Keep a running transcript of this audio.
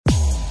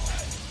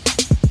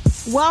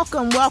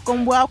Welcome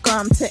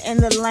to In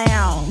the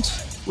Lounge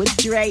with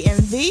Dre and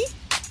Vee.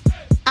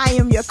 I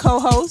am your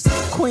co-host,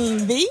 Queen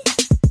Vee.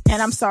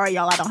 And I'm sorry,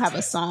 y'all, I don't have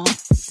a song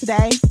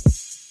today.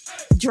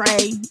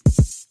 Dre,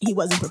 he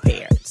wasn't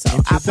prepared, so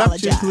I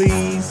apologize.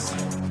 Please.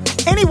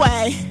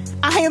 Anyway,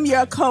 I am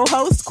your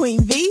co-host,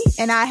 Queen Vee,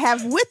 and I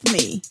have with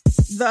me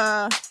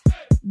the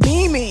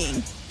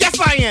beaming. Yes,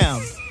 I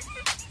am.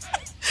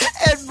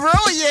 And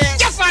brilliant.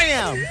 Yes, I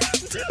am.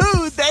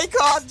 Dude, they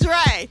call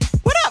Dre.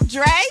 What up,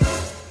 Dre?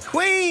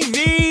 Queen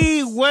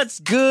Vee, what's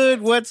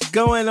good? What's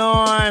going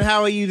on?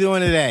 How are you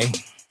doing today?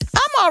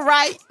 I'm all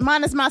right.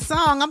 Minus my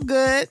song, I'm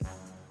good.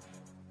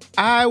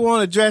 I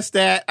won't address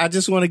that. I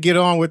just want to get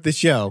on with the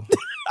show.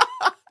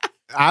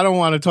 I don't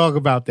want to talk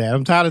about that.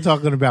 I'm tired of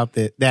talking about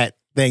that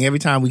thing. Every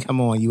time we come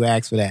on, you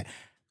ask for that.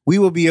 We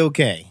will be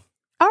okay.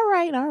 All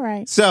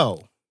right.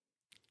 So,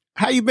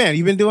 how you been?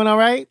 You been doing all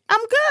right?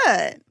 I'm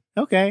good.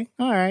 Okay.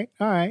 All right.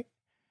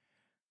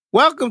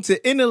 Welcome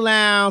to In the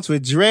Lounge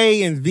with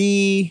Dre and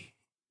Vee,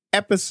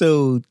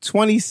 episode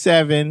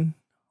 27.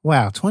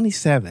 Wow,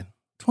 27.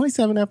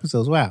 27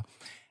 episodes. Wow.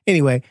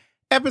 Anyway,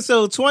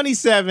 episode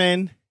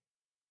 27,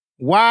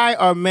 Why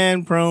Are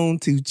Men Prone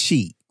to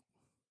Cheat?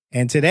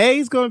 And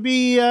today's going to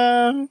be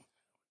a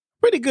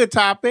pretty good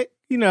topic.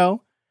 You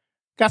know,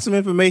 got some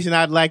information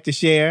I'd like to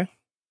share.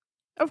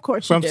 Of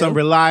course you do. From some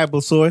reliable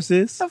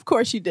sources. Of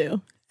course you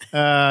do.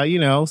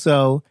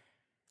 So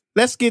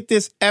let's get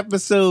this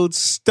episode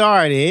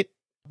started.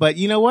 But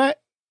you know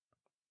what?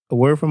 A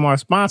word from our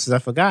sponsors. I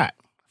forgot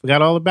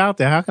all about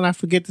that. How can I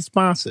forget the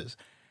sponsors?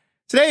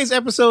 Today's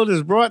episode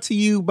is brought to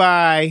you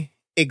by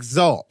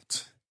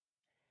Exalt.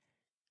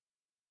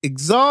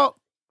 Exalt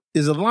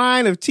is a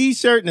line of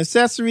t-shirt and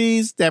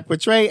accessories that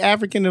portray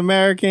African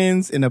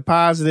Americans in a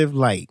positive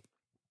light.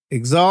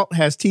 Exalt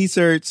has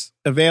t-shirts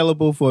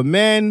available for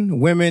men,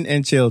 women,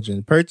 and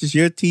children. Purchase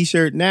your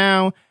t-shirt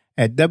now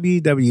at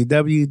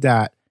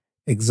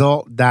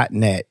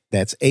www.exalt.net.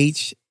 That's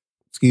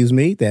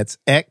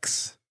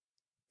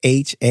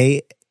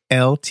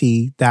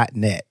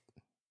XHALT.net.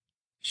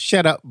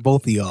 Shut up,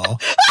 both of y'all.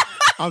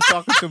 I'm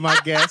talking to my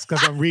guests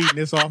because I'm reading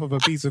this off of a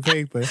piece of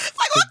paper.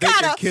 Like, what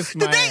kind of... Did they pay for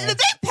the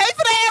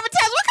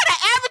advertisement? What kind of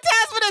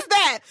advertisement is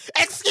that?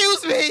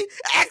 Excuse me.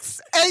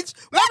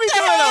 Let me do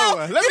it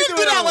over. You didn't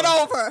do that one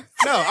over.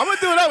 No, I'm going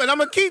to do it over and I'm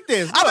going to keep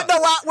this. Wait. I'm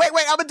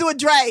going to do a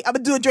Dre. I'm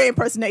going to do a Dre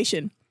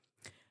impersonation.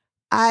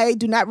 I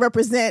do not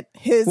represent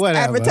his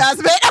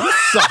advertisement.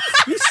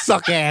 You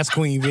suck ass,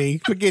 Queen Vee.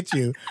 Forget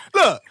you.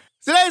 Look,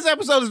 today's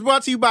episode is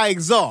brought to you by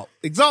Exalt.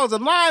 Exalt is a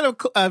line of...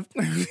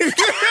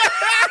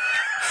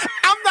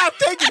 I'm not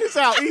taking this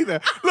out either.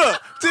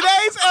 Look,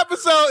 today's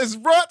episode is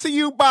brought to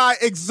you by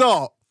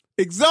Exalt.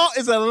 Exalt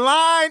is a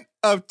line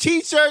of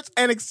t-shirts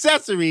and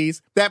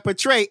accessories that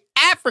portray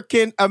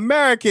African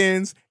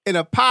Americans in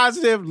a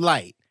positive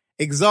light.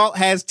 Exalt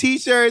has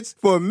t-shirts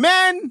for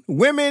men,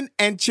 women,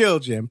 and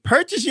children.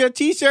 Purchase your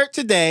t-shirt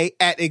today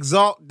at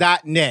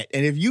exalt.net.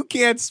 And if you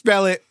can't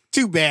spell it,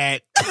 too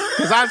bad,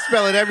 because I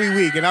spell it every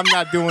week and I'm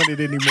not doing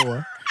it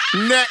anymore.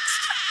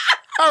 Next.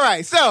 All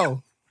right,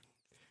 so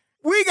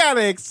we got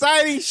an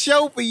exciting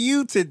show for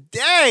you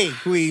today,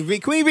 Queen Vee.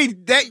 Queen Vee,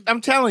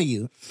 I'm telling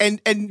you. And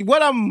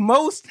what I'm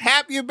most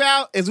happy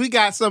about is we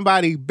got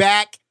somebody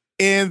back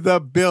in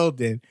the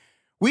building.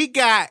 We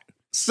got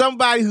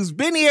somebody who's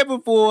been here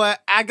before.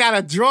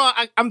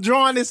 I'm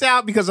drawing this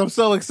out because I'm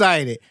so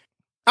excited.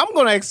 I'm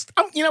going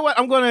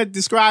to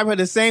describe her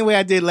the same way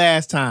I did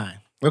last time.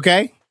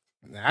 Okay?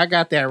 I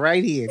got that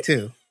right here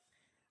too.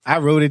 I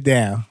wrote it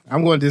down.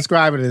 I'm going to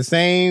describe it the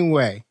same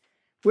way.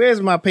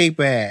 Where's my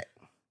paper at?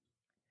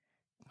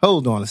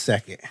 Hold on a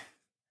second.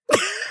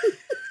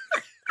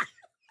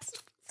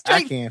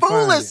 I can't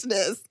foolishness.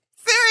 Find it.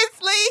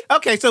 Seriously?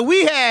 Okay, so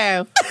we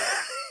have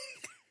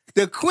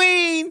the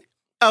queen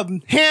of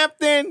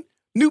Hampton,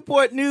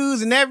 Newport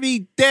News, and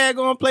every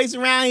daggone place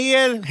around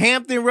here,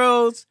 Hampton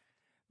Roads.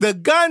 The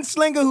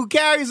gunslinger who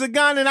carries a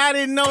gun and I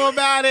didn't know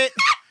about it.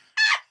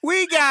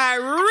 We got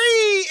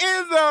Ree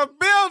in the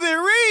building.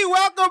 Ree,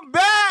 welcome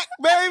back,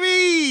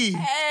 baby.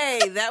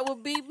 Hey, that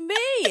would be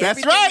me.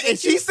 That's right. And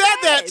she said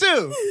that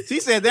too. She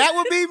said that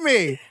would be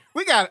me.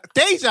 We got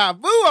Deja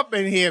Vu up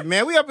in here,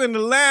 man. We up in the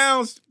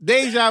lounge,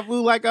 Deja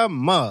Vu like a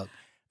mug.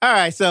 All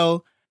right,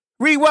 so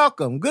Ree,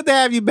 welcome. Good to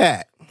have you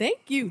back.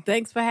 Thank you.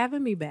 Thanks for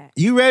having me back.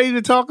 You ready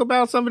to talk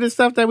about some of this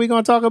stuff that we're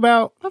going to talk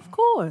about? Of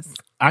course.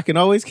 I can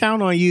always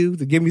count on you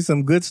to give me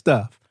some good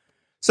stuff.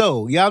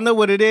 So, y'all know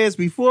what it is.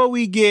 Before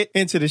we get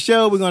into the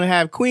show, we're going to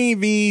have Queen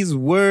Vee's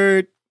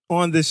word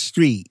on the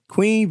street.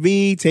 Queen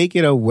Vee, take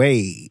it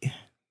away.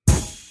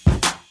 It's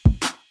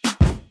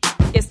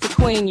the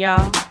queen,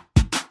 y'all.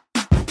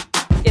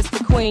 It's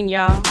the queen,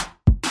 y'all.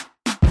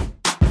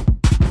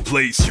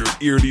 Place your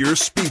ear to your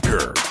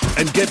speaker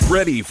and get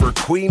ready for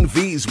Queen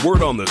Vee's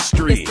word on the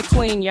street. It's the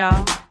queen,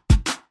 y'all.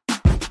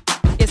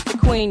 It's the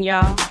queen,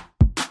 y'all.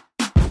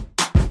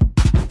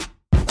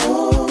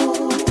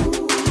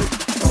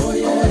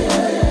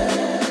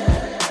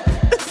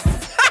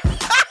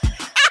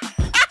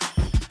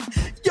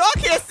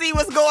 Y'all can't see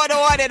what's going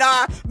on in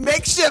our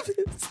makeshift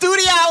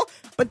studio,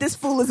 But this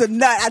fool is a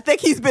nut. I think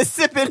he's been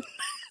sipping.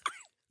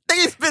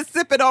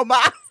 On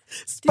my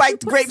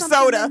spiked grape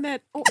soda.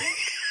 Ain't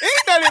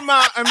nothing in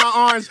my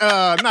orange,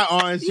 not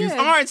orange juice,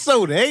 orange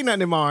soda. Ain't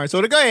nothing in my orange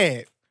soda. Go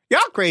ahead.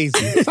 Y'all crazy.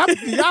 Stop,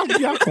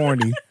 y'all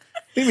corny.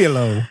 Leave me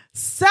alone.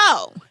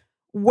 So,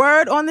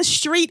 word on the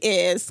street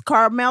is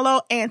Carmelo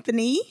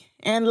Anthony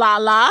and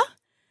Lala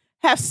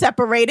have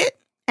separated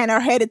and are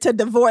headed to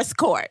divorce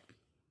court.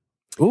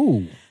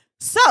 Ooh.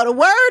 So, the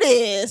word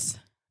is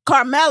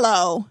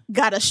Carmelo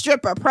got a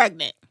stripper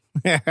pregnant.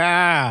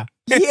 Yeah,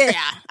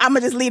 I'm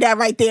going to just leave that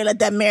right there. Let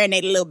that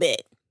marinate a little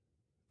bit.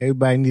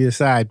 Everybody need a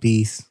side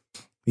piece.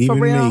 Even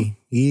For real? me.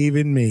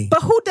 Even me.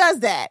 But who does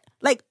that?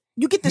 Like,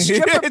 you get the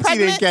stripper She pregnant?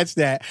 didn't catch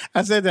that.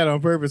 I said that on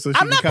purpose. So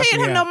I'm not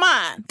paying him no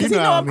mind because you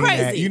know I'm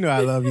crazy. That. You know I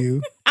love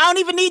you. I don't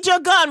even need your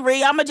gun,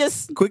 Ree. I'm going to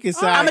just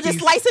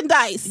slice and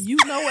dice. You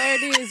know where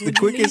it is. The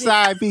quickest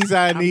side piece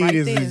I need right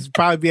is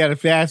probably be at a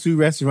fast food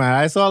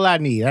restaurant. That's all I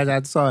need.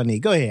 That's all I need.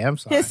 Go ahead. I'm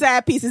sorry. His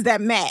side piece is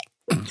that Mac.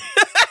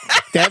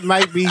 That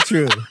might be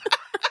true.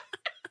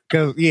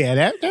 Cause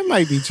that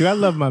might be true. I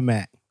love my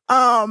Mac.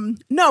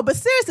 No, but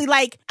seriously,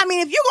 like, I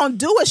mean, if you're gonna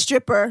do a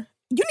stripper,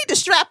 you need to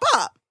strap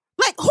up.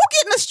 Like, who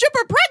getting a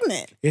stripper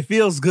pregnant? It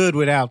feels good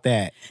without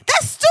that.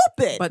 That's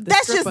stupid. But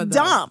that's just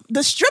dumb.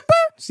 The stripper?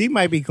 She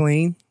might be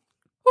clean.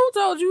 Who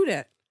told you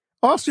that?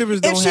 All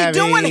strippers don't have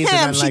If she doing AIDS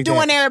him, she like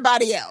doing that.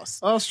 everybody else.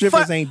 All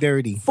strippers ain't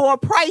dirty. For a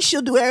price,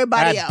 she'll do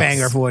everybody else. I'd bang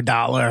her for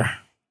 $1.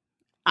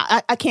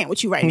 I can't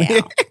with you right now.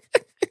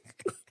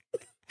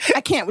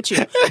 I can't with you.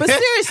 But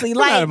seriously,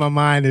 like, I'm out of my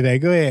mind today.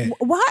 Go ahead.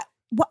 What?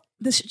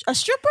 A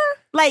stripper?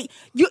 Like,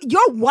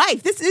 your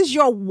wife. This is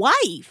your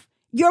wife.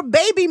 Your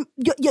baby,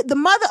 the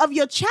mother of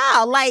your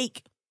child.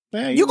 Like,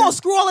 you gonna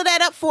screw all of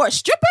that up for a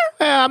stripper?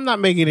 Well, I'm not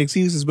making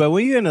excuses, but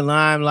when you're in the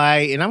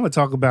limelight, and I'm gonna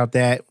talk about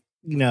that,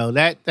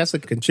 that's a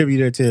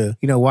contributor to,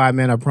 why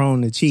men are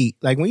prone to cheat.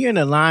 Like, when you're in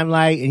the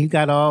limelight and you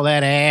got all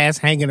that ass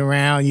hanging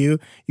around you,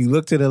 you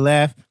look to the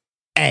left,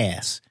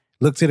 ass.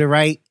 Look to the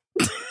right,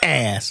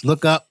 ass.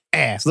 Look up,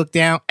 ass. Look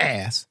down,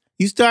 ass.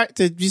 You start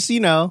to just,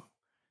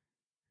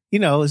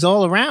 it's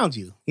all around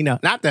you.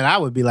 Not that I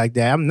would be like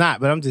that. I'm not,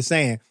 but I'm just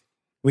saying,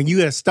 when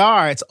you're a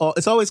star, it's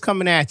always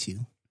coming at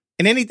you.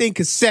 And anything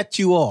could set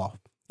you off.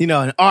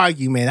 An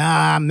argument.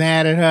 I'm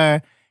mad at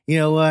her. You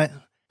know what?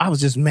 I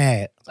was just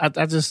mad. I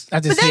just.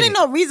 But that ain't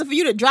no reason for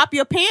you to drop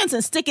your pants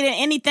and stick it in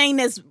anything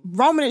that's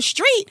roaming the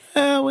street.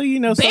 Bare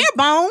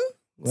bone.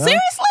 Well,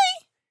 Seriously?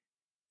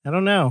 I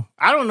don't know.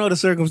 I don't know the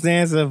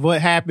circumstance of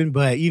what happened,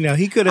 but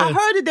he could have. I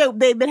heard that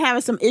they've been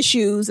having some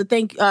issues. I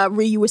think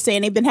Ree, you were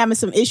saying they've been having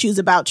some issues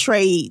about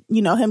trade.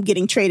 Him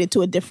getting traded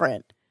to a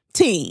different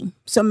team.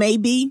 So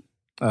maybe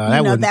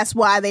that's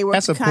why they were.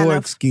 That's a poor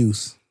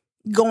excuse.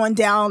 Going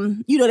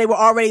down. They were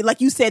already,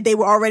 like you said, they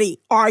were already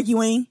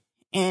arguing,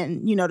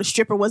 and the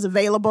stripper was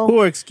available.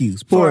 Poor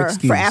excuse. For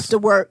after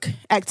work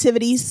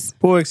activities.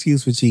 Poor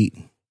excuse for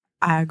cheating.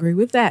 I agree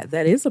with that.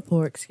 That is a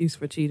poor excuse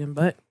for cheating,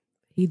 but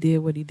he did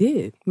what he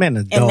did. Men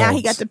are dogs. And now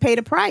he got to pay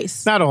the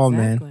price. Not all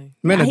men.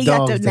 Men are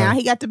dogs. Now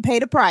he got to pay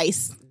the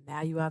price.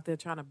 Now you out there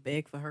trying to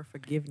beg for her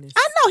forgiveness.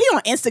 I know he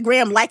on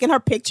Instagram liking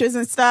her pictures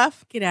and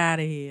stuff. Get out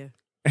of here.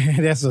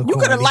 That's so corny.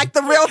 You could have liked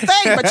the real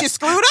thing, but you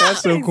screwed up.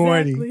 That's so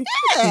corny.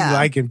 Yeah. You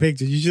liking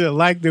pictures. You should have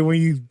liked it when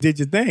you did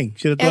your thing.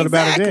 Should have thought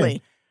about it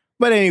then.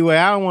 But anyway,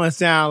 I don't want to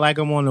sound like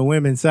I'm on the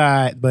women's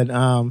side, but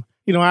I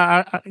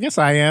guess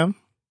I am.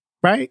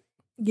 Right?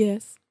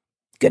 Yes.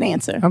 Good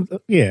answer. I'm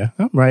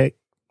right.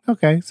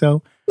 Okay,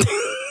 so.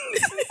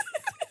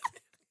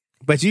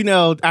 But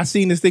I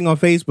seen this thing on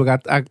Facebook.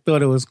 I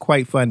thought it was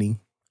quite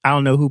funny. I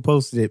don't know who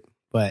posted it,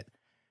 but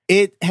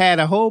it had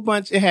a whole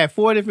bunch. It had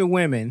 4 different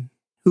women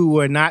who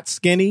were not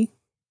skinny.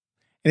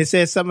 And it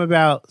said something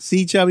about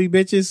see chubby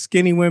bitches,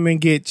 skinny women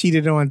get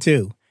cheated on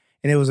too.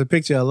 And it was a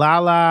picture of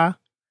Lala.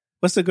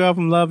 What's the girl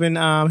from Love and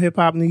Hip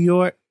Hop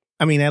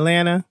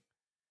Atlanta?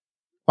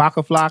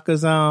 Waka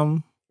Flocka's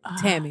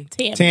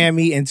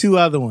Tammy and 2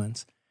 other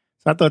ones.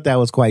 So I thought that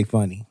was quite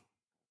funny.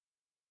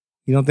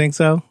 You don't think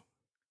so?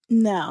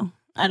 No,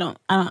 I don't.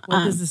 What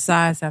does the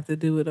size have to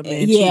do with a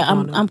man? Yeah,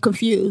 I'm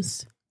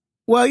confused.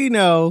 Well,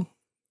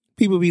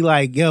 people be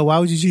like, yo, why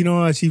would you cheat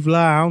on her? She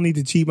fly. I don't need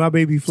to cheat. My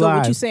baby fly. So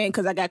what you saying?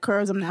 Because I got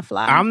curves, I'm not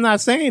fly? I'm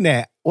not saying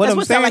that. That's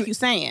what sound like you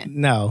saying.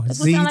 No.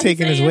 See, you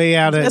taking his way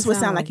out of... That's what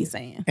sound like you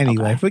saying.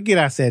 Anyway, forget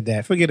I said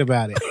that. Forget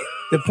about it.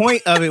 The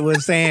point of it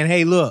was saying,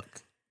 hey, look,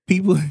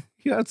 people...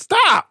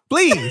 stop,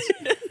 please.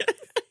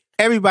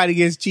 Everybody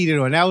gets cheated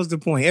on. That was the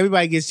point.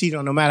 Everybody gets cheated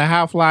on no matter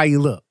how fly you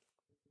look.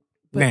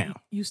 But now.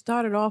 You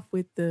started off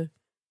with the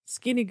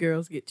skinny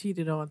girls get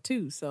cheated on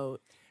too, so...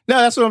 No,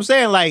 that's what I'm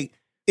saying. Like,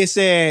 it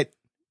said...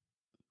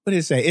 What did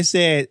it say? It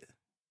said,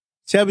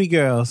 chubby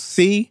girls,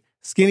 see?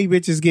 Skinny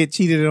bitches get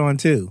cheated on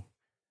tui.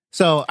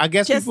 So I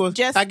guess people...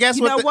 I guess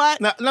you know what?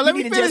 No, let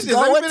me finish this.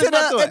 Let me finish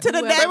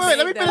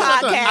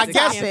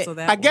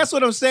I guess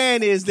what I'm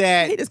saying is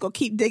that... He just gonna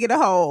keep digging a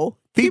hole.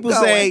 People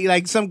say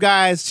like some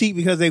guys cheat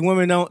because their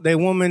women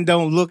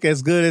don't look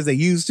as good as they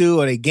used to,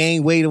 or they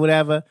gain weight or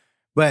whatever.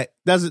 But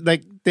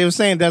they were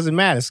saying it doesn't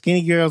matter.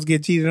 Skinny girls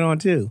get cheated on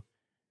too.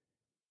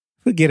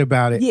 Forget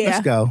about it. Yeah.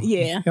 Let's go.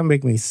 Yeah. It'll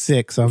make me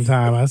sick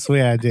sometime. I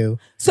swear I do.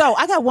 So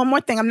I got one more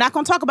thing. I'm not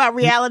going to talk about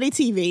reality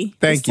TV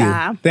Thank this you.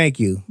 time. Thank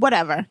you.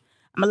 Whatever. I'm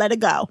going to let it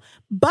go.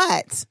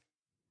 But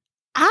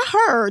I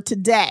heard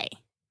today,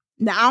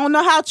 now I don't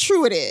know how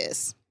true it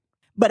is,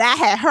 but I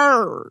had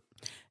heard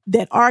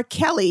that R.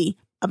 Kelly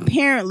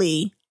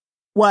apparently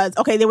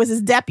there was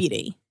his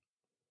deputy.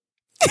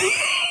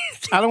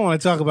 I don't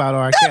want to talk about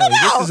R. Kelly.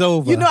 No. This is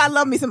over. You know I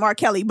love me some R.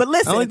 Kelly, but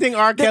listen. The only thing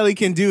R. Kelly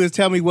can do is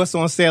tell me what's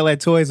on sale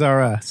at Toys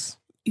R Us.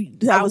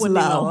 That I was wouldn't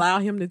even low. allow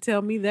him to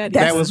tell me that.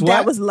 That was what?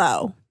 That was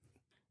low.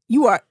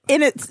 You are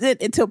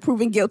innocent until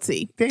proven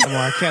guilty. Damn,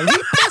 R. Kelly. He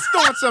pissed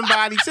on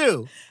somebody,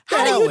 too.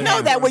 How do you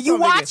know that? Were you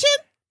watching?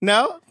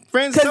 No.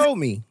 Friends told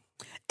me. It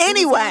was on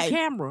Anyway,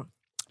 camera.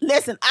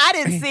 listen, I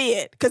didn't see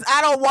it because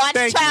I don't watch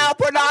Thank child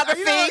you. pornography.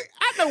 You know,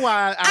 I know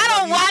why. I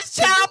don't watch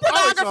child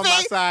Always pornography, on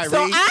my side,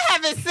 so Reed. I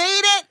haven't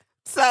seen it.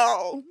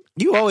 So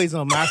You always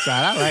on my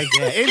side. I like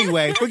that.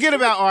 Anyway, forget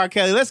about R.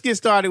 Kelly. Let's get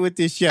started with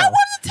this show.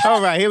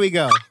 All right, here we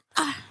go.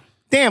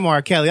 Damn,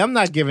 R. Kelly. I'm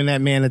not giving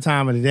that man the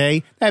time of the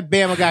day. That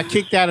Bama got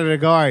kicked out of the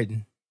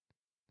garden.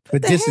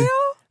 But this is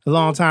a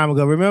long time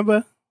ago.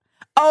 Remember?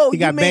 oh, He you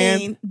got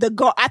mean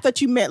the I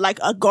thought you meant like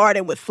a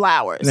garden with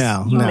flowers.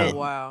 No, You no. meant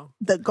Wow.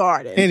 the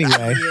garden. Anyway.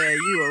 Yeah,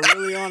 you were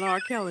really on R.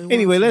 Kelly. weren't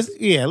Anyway,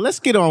 you? let's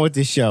get on with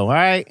this show. All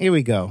right, here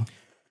we go.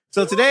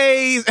 So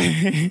today's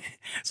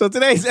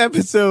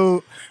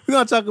episode, we're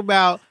gonna talk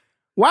about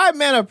why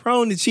men are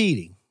prone to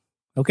cheating.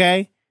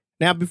 Okay,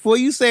 now before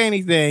you say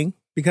anything,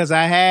 because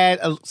I had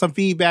some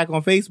feedback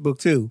on Facebook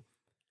too,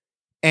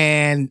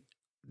 and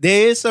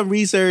there is some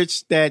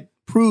research that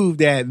proved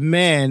that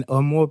men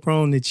are more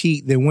prone to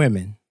cheat than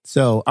women.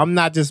 So I'm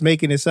not just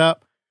making this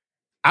up.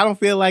 I don't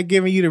feel like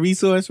giving you the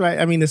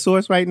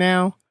source right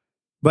now.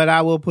 But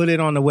I will put it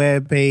on the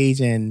web page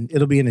and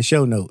it'll be in the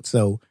show notes.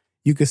 So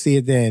you can see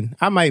it then.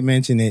 I might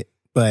mention it,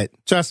 but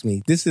trust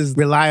me, this is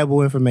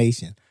reliable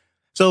information.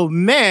 So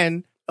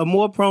men are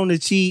more prone to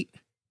cheat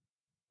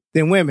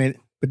than women,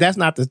 but that's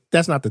not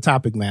the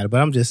topic matter,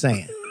 but I'm just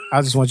saying.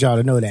 I just want y'all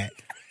to know that.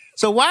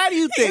 So why do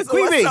you think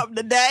Queen what's Bee? up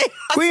today?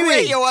 Queen I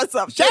swear Bee. you what's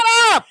up? Shut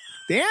up!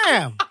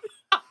 Damn.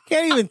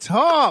 Can't even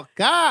talk.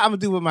 God, I'm gonna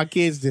do what my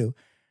kids do.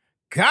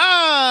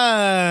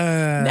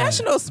 God.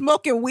 National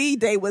Smoking Weed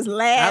Day was I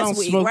last don't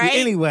week, smoke right? it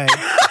anyway.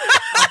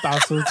 I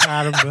thought so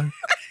tired of it.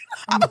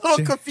 I'm a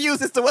little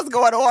confused as to what's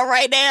going on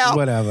right now.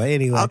 Whatever.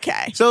 Anyway.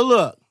 Okay. So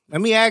look, let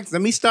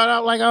me start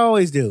out like I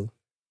always do.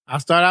 I'll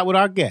start out with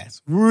our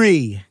guest.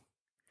 Ree.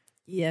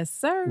 Yes,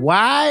 sir.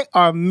 Why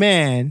are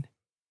men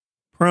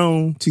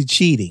prone to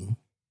cheating?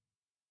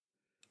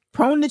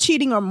 Prone to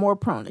cheating or more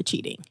prone to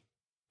cheating?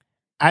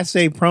 I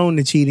say prone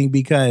to cheating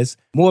because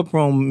more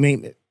prone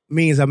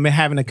means I'm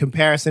having a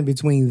comparison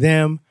between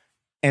them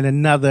and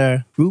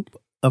another group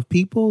of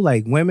people,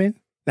 like women.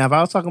 Now, if I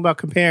was talking about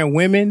comparing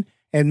women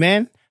and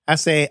men,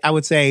 I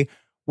would say,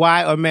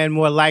 why are men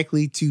more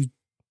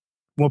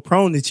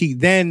prone to cheat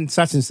than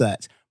such and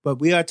such? But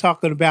we are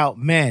talking about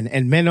men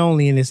and men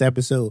only in this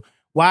episode.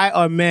 Why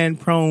are men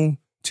prone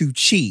to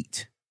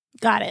cheat?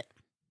 Got it.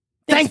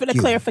 Thanks for the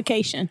you.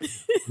 clarification.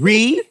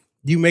 Ree,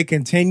 you may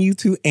continue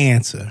to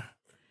answer.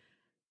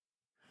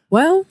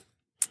 Well,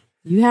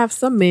 you have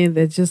some men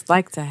that just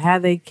like to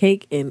have their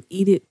cake and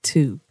eat it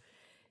too.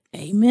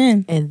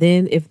 Amen. And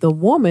then if the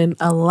woman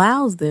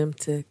allows them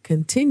to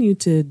continue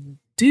to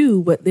do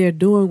what they're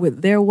doing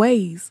with their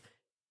ways,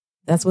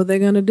 that's what they're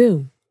going to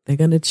do. They're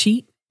going to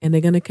cheat and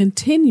they're going to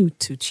continue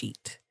to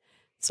cheat.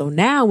 So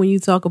now when you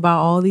talk about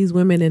all these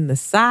women in the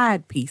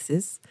side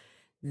pieces,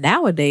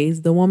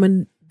 nowadays the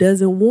woman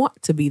doesn't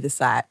want to be the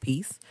side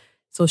piece.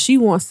 So she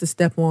wants to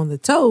step on the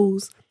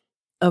toes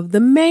of the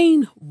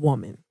main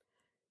woman.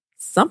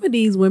 Some of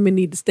these women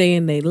need to stay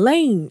in their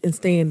lane and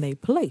stay in their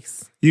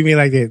place. You mean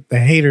like the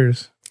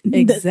haters?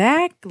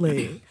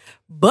 Exactly.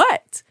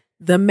 But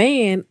the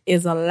man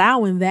is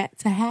allowing that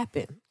to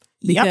happen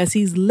because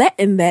he's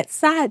letting that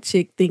side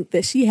chick think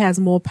that she has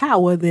more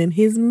power than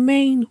his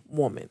main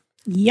woman.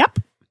 Yep.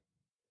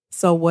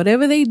 So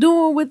whatever they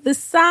doing with the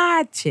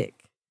side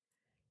chick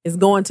is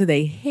going to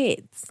their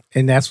heads.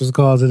 And that's what's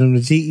causing them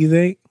to cheat, you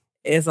think?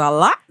 It's a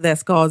lot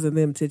that's causing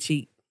them to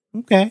cheat.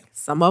 Okay.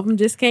 Some of them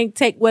just can't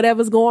take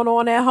whatever's going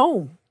on at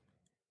home.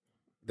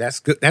 That's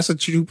good. That's a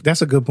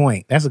good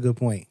point. That's a good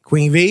point.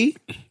 Queen Vee?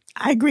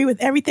 I agree with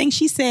everything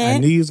she I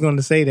said. knew you was going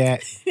to say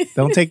that.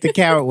 Don't take the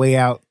carrot way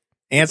out.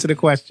 Answer the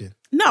question.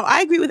 No, I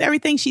agree with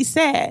everything she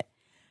said.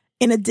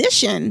 In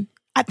addition,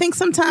 I think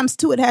sometimes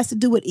too it has to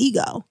do with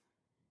ego.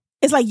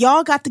 It's like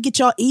y'all got to get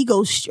your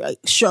ego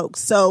stroked.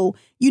 So,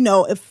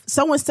 if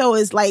so-and-so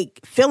is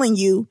like feeling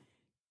you,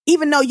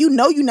 even though you're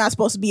not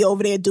supposed to be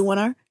over there doing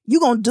her, you're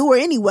going to do her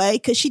anyway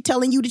because she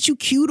telling you that you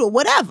cute or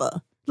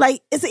whatever.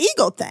 Like, it's an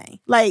ego thing.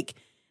 Like,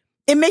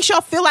 it makes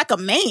y'all feel like a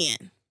man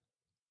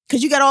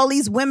because you got all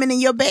these women in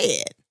your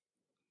bed.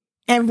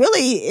 And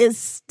really,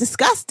 it's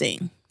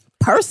disgusting.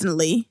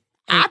 Personally,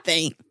 I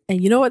think.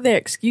 And you know what their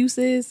excuse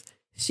is?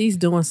 She's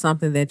doing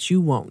something that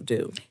you won't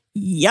do.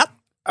 Yep.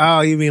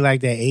 Oh, you mean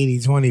like that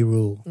 80-20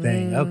 rule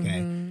thing. Okay.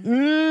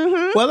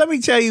 Mm-hmm. Well, let me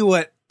tell you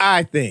what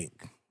I think.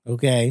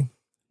 Okay.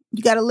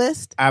 You got a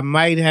list? I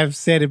might have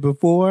said it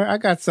before. I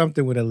got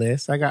something with a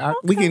list.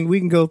 We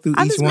can go through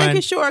I'm each just one.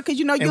 making sure because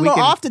you're a and little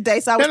off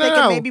today, so I was thinking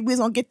No. maybe we was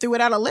gonna get through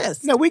without a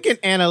list. No, we can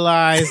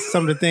analyze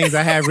some of the things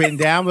I have written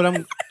down,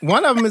 but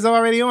one of them is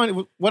already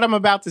on. What I'm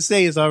about to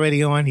say is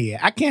already on here.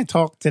 I can't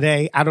talk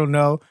today. I don't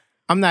know.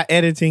 I'm not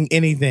editing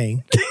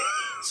anything.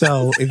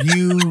 So if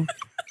you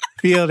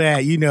feel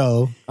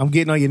that, I'm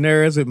getting on your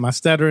nerves with my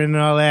stuttering and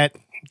all that,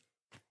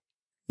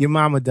 your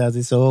mama does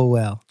it, so oh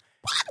well.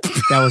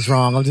 That was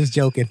wrong. I'm just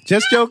joking.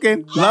 Just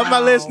joking. Wow. Love my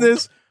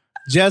listeners.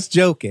 Just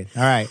joking.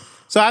 All right.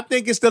 So I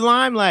think it's the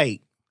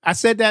limelight. I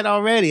said that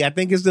already. I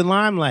think it's the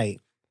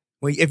limelight.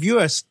 If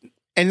you're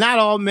and not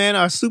all men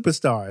are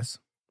superstars,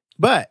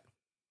 but.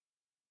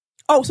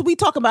 Oh, so we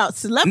talk about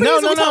celebrities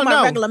or we talk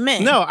about regular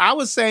men? No, I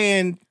was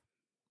saying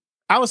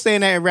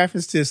that in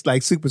reference to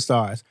like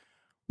superstars.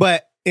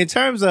 But in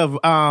terms of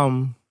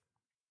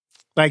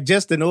like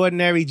just an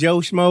ordinary Joe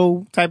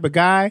Schmo type of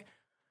guy,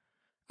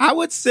 I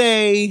would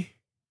say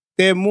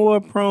they're more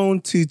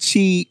prone to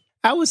cheat.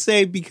 I would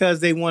say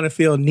because they want to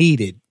feel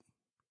needed.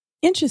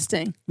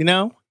 Interesting.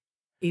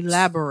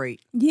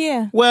 Elaborate.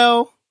 Yeah.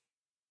 Well,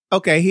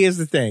 okay, here's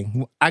the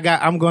thing.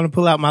 I'm going to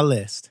pull out my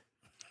list.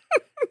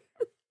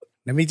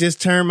 Let me just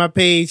turn my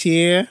page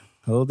here.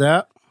 Hold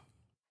up.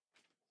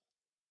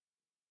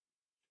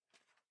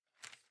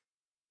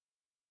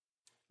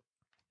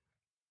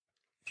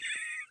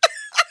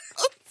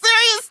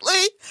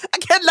 Seriously? I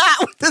cannot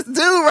with this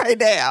dude right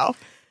now.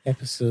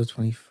 Episode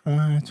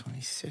 25,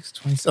 26,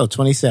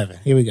 27.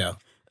 Here we go.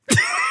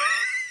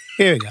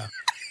 Here we go.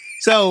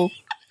 So,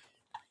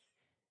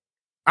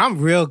 I'm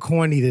real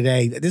corny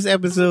today. This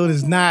episode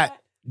is not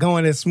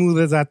going as smooth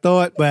as I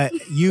thought, but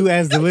you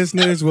as the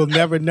listeners will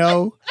never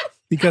know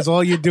because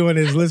all you're doing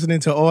is listening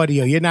to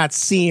audio. You're not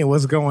seeing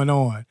what's going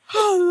on.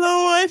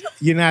 Oh, Lord.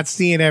 You're not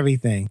seeing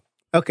everything.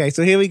 Okay,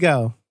 so here we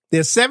go.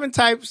 There's 7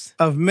 types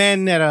of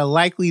men that are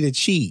likely to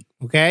cheat,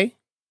 okay?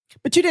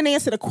 But you didn't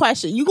answer the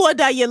question. You going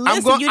down your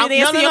list and you didn't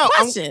answer your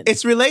question.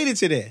 It's related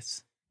to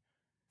this.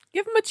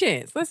 Give him a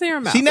chance. Let's hear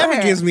him out. She never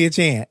gives me a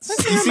chance.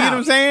 You see what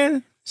I'm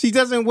saying? She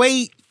doesn't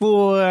wait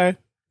for,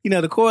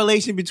 the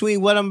correlation between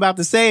what I'm about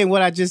to say and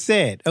what I just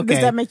said. Okay.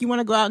 Does that make you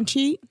want to go out and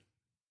cheat?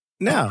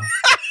 No.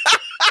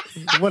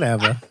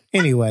 Whatever.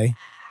 Anyway.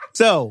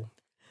 So,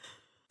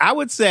 I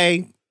would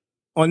say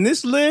on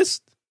this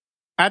list,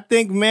 I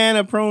think men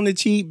are prone to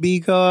cheat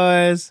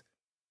because,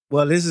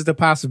 well, this is the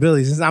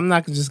possibility. Since I'm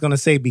not just going to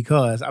say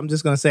because. I'm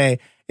just going to say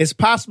it's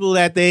possible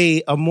that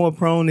they are more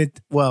prone to,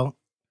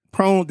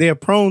 they're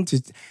prone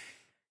to.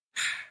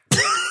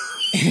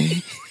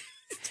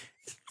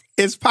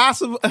 It's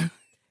possible.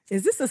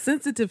 Is this a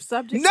sensitive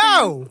subject?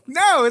 No,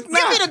 it's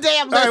not. Give me the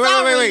damn list.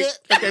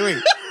 Wait. Okay,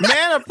 wait.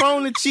 Men are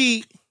prone to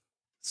cheat.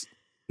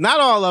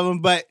 Not all of them,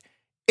 but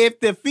if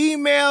the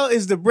female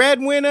is the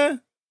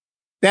breadwinner,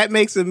 that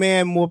makes a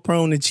man more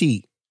prone to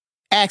cheat.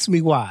 Ask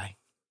me why.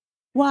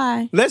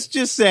 Why? Let's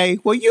just say,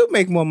 well, you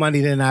make more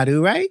money than I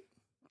do, right?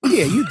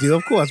 Yeah, you do,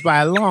 of course, by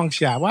a long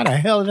shot. Why the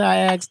hell did I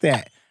ask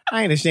that?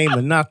 I ain't ashamed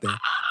of nothing.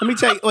 Let me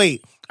tell you.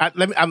 Wait, a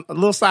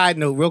little side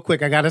note, real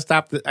quick. I gotta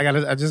stop.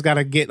 I just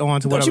gotta get on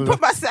to Don't whatever. you put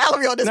my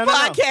salary on this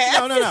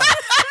podcast? No.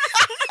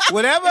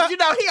 Whatever. He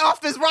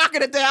off this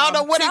rocking it down. I don't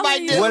know what he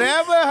might do.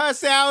 Whatever her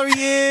salary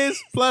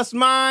is plus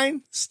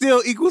mine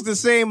still equals the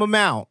same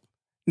amount.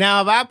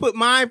 Now, if I put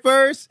mine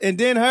first and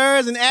then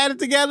hers and add it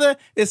together,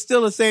 it's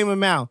still the same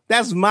amount.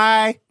 That's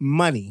my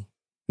money.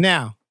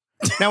 Now,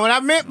 what I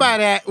meant by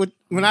that,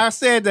 when I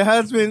said the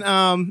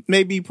husband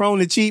may be prone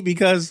to cheat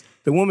because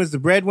the woman's the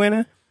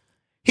breadwinner,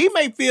 he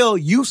may feel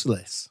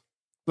useless.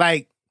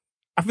 Like,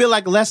 I feel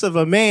like less of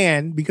a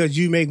man because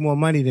you make more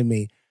money than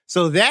me.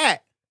 So that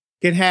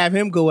can have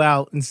him go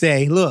out and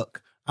say,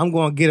 look, I'm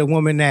going to get a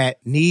woman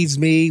that needs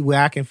me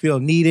where I can feel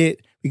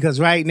needed because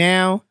right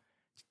now,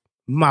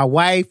 my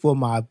wife or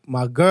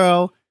my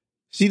girl,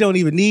 she don't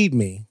even need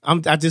me.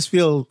 I just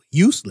feel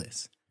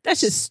useless.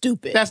 That's just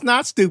stupid. That's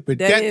not stupid.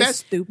 That's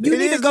stupid. You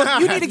need to go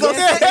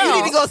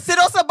sit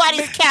on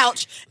somebody's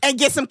couch and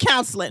get some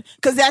counseling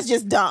because that's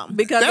just dumb.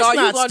 Because That's all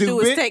you're not going to do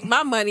is stupid. take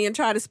my money and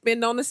try to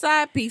spend on the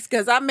side piece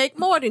because I make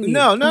more than you.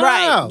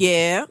 No.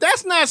 Yeah.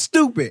 That's not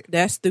stupid.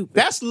 That's stupid.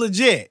 That's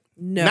legit.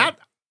 No.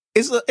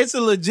 It's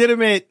a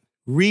legitimate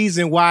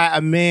reason why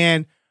a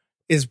man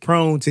is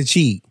prone to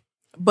cheat.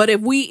 But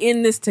if we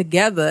in this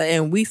together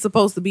and we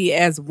supposed to be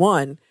as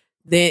one,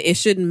 then it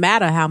shouldn't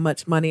matter how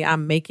much money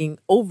I'm making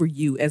over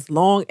you as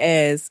long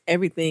as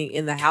everything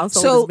in the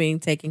household is being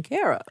taken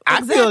care of.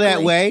 I feel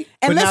that way.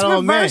 And but let's not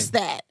all reverse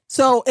men. that.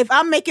 So if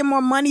I'm making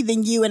more money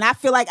than you and I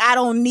feel like I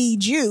don't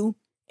need you,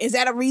 is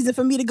that a reason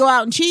for me to go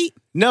out and cheat?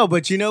 No,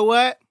 but you know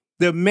what?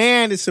 The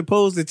man is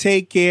supposed to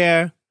take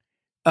care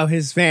of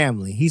his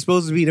family. He's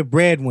supposed to be the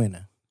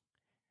breadwinner.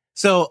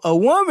 So a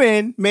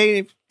woman,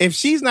 if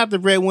she's not the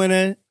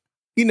breadwinner,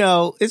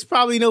 it's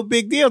probably no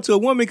big deal to a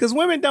woman because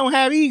women don't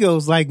have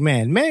egos like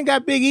men. Men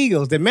got big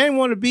egos. The men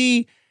want to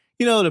be,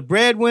 the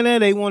breadwinner.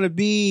 They want to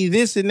be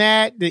this and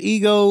that. The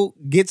ego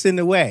gets in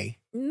the way.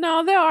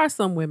 No, there are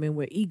some women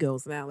with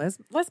egos now. Let's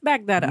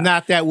back that up.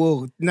 Not that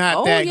will, not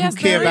Oh, that yes, who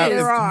care about.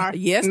 there are.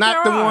 Yes,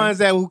 not there the are. ones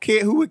that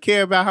who would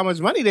care about how much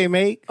money they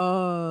make.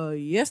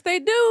 Yes, they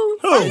do.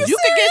 Who? Are You you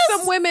can get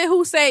serious? some women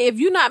who say, if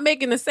you're not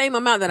making the same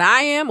amount that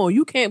I am, or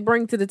you can't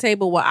bring to the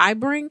table what I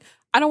bring,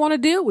 I don't want to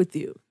deal with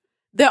you.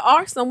 There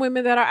are some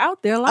women that are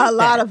out there like A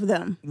lot of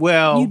them.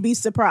 Well, You'd be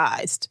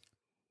surprised.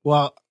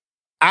 Well,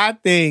 I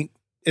think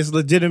it's a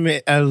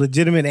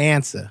legitimate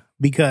answer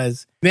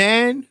because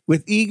men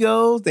with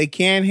egos, they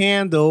can't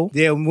handle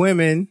their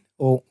women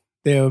or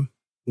their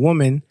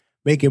woman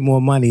making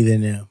more money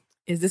than them.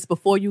 Is this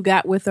before you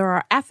got with her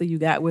or after you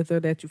got with her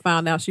that you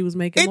found out she was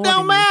making It more don't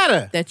than matter.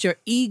 you? That your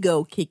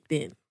ego kicked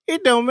in.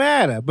 It don't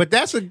matter. But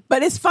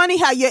But it's funny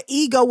how your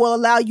ego will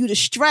allow you to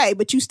stray,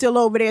 but you still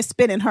over there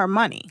spending her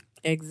money.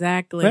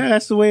 Exactly. well,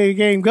 that's the way the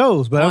game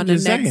goes. But On I'm the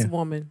just next saying.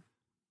 woman.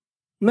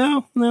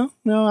 No.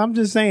 I'm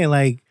just saying,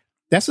 like,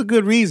 that's a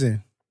good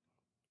reason.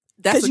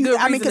 That's a good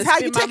reason. Because how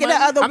you taking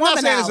that other I'm not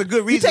woman saying out? it's a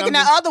good reason. You taking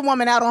I'm that other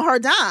woman out on her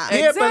dime.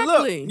 Yeah, but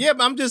look, Exactly.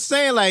 but I'm just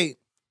saying, like,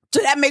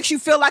 So that makes you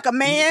feel like a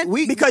man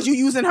because you're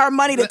using her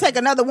money to take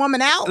another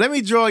woman out? let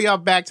me draw y'all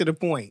back to the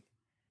point.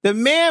 The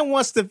man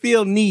wants to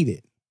feel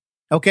needed.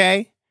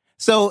 Okay?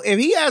 So if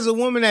he has a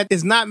woman that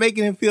is not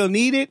making him feel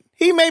needed,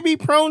 he may be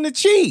prone to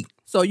cheat.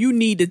 So you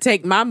need to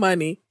take my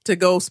money to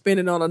go spend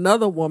it on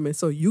another woman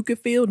so you can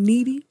feel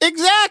needy?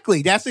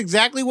 Exactly. That's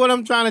exactly what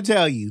I'm trying to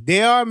tell you.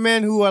 There are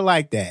men who are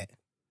like that.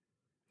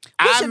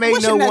 I may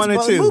What's know your next one or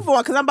bullet? two. Move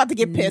on, because I'm about to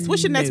get pissed.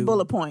 What's your next No.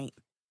 bullet point?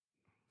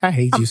 I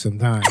hate you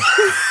sometimes.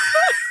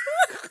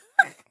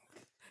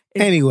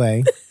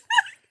 Anyway.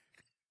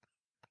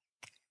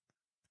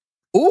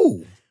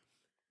 Ooh.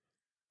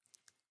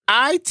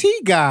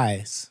 IT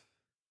guys.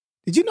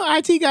 Did you know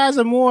IT guys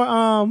are more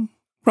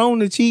prone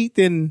to cheat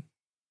than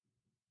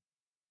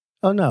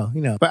Oh no,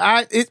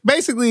 But it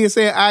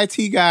said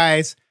IT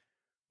guys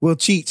will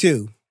cheat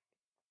too.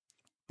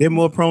 They're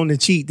more prone to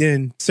cheat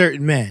than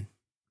certain men.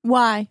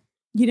 Why?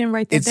 You didn't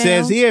write that It down?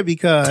 says here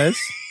because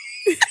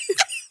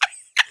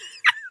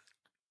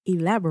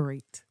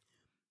Elaborate.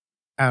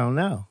 I don't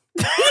know.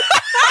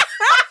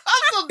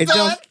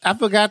 I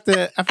forgot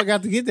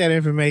to get that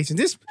information.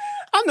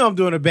 I know I'm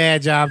doing a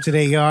bad job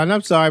today, y'all, and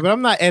I'm sorry, but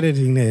I'm not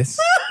editing this.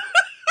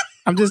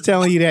 I'm just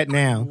telling you that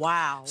now.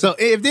 Wow. So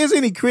if there's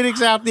any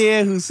critics out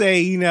there who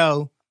say,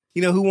 who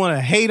want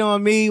to hate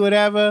on me,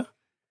 whatever,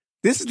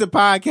 this is the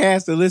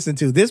podcast to listen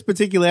to, this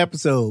particular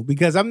episode,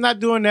 because I'm not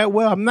doing that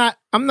well. I'm not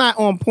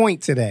on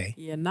point today.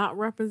 You're not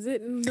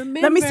representing the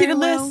men. Let me see very the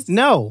well. list.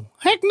 No.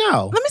 Heck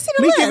no. Let me see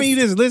the Me list. giving you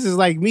this list is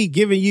like me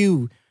giving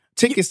you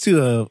tickets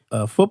to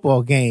a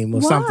football game or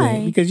Why?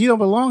 something because you don't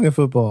belong in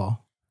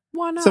football.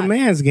 Why not? It's a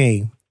man's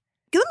game.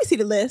 Let me see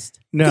the list.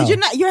 No.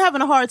 Because you're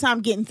having a hard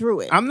time getting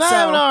through it. I'm not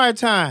having a hard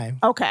time.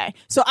 Okay.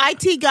 So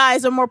IT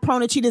guys are more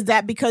prone to cheat. Is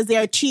that because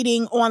they're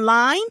cheating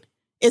online?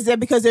 Is that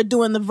because they're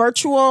doing the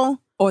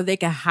virtual? Or they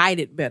can hide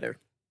it better.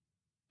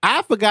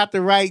 I forgot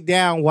to write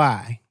down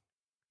why.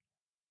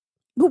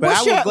 But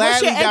What's I will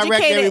gladly direct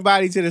educated,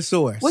 everybody to the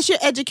source. what's your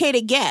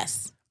educated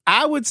guess?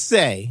 I would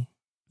say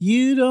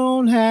you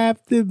don't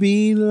have to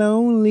be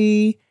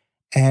lonely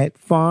at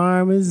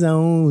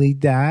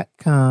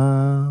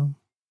farmersonly.com.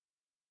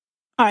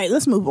 All right,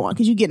 let's move on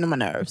because you're getting on my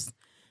nerves.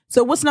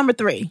 So what's number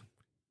 3?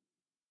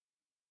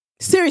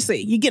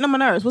 Seriously, you're getting on my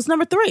nerves. What's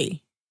number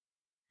 3?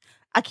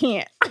 I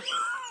can't.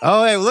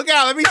 Oh, hey, look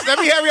out. Let me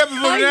hurry up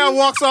before Janelle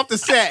walks off the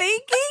set.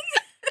 Thinking?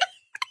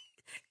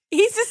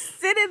 He's just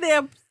sitting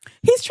there.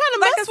 He's trying to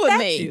Like mess a with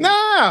statue. me.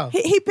 No.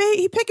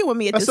 He picking with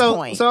me at this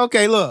point. So,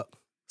 okay, look.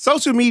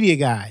 Social media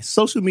guys.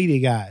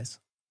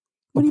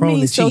 What do you prone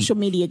mean to cheat. social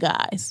media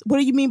guys? What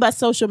do you mean by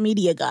social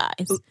media guys?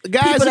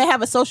 Guys People who- that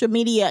have a social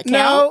media account?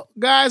 No,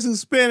 guys who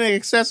spend an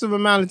excessive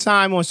amount of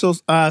time on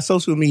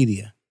social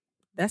media.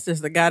 That's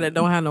just the guy that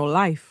don't have no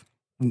life.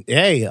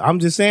 Hey, I'm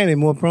just saying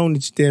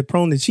they're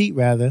prone to cheat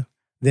rather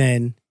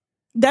than.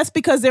 That's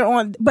because they're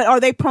on, but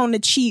are they prone to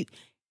cheat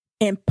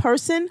in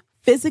person,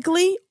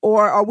 physically,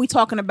 or are we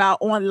talking about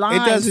online?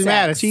 It doesn't sex?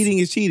 matter. Cheating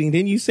is cheating.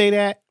 Didn't you say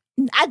that?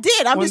 I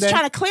did. I'm One just day?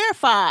 trying to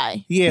clarify.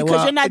 Yeah, because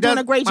well, you're not it doing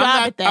does- a great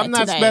job at that I'm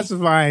not today.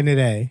 specifying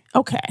today.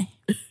 Okay.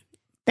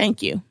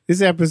 Thank you.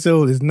 This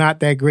episode is not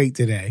that great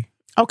today.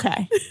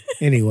 Okay.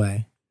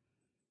 Anyway.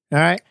 All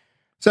right.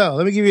 So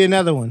let me give you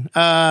another one.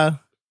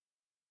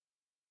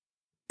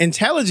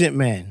 Intelligent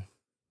men.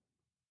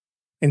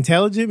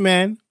 Intelligent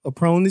men are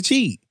prone to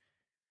cheat.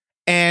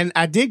 And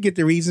I did get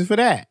the reason for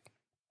that.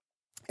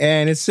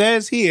 And it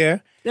says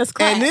here, That's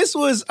class. and this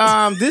was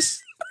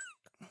this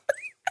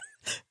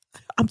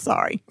I'm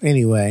sorry.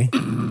 anyway.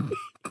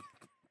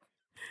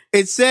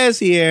 It says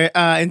here,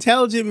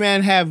 intelligent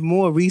men have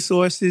more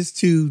resources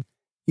to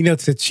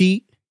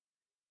cheat.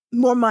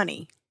 More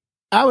money.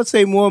 I would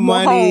say more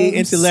More money, homes.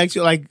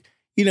 intellectual, like,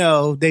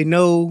 they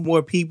know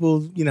more people,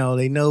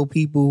 they know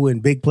people in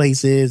big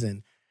places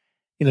and,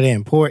 they're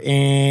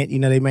important,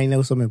 they may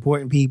know some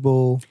important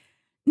people.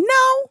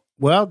 No.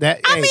 Well, I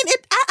mean,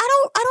 I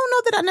don't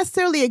know that I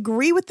necessarily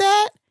agree with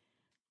that.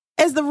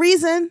 is the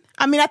reason.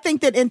 I mean, I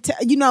think that,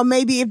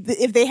 maybe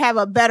if they have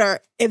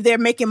if they're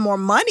making more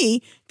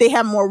money, they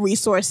have more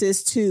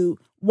resources to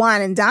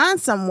wine and dine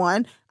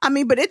someone. I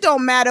mean, but it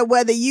don't matter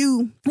whether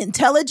you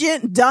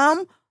intelligent,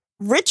 dumb,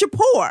 rich or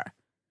poor.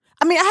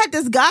 I mean, I had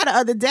this guy the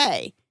other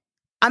day.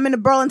 I'm in the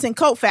Burlington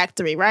coat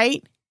factory,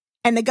 right?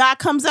 And the guy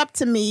comes up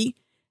to me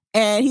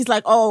and he's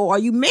like, "Oh, are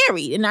you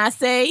married?" And I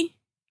say,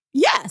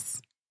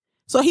 "Yes."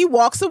 So he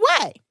walks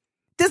away.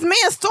 This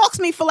man stalks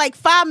me for like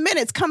 5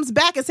 minutes, comes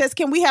back and says,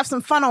 "Can we have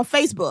some fun on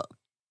Facebook?"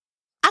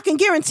 I can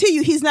guarantee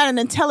you he's not an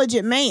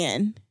intelligent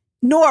man,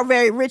 nor a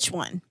very rich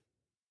one.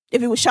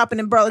 If he was shopping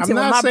in Burlington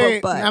with my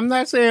book bud. I'm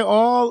not saying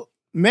all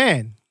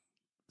men.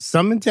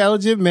 Some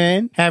intelligent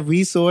men have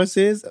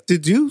resources to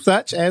do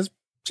such as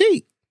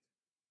cheat.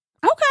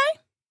 Okay.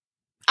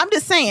 I'm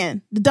just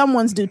saying the dumb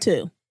ones do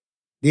too.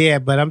 Yeah,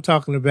 but I'm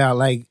talking about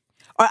like.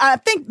 Or I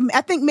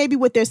think maybe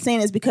what they're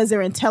saying is because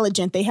they're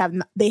intelligent, they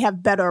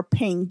have better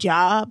paying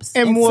jobs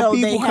and more so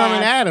people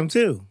coming at them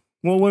too.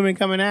 More women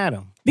coming at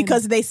them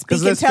because they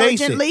speak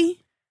intelligently.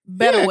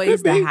 Better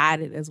ways to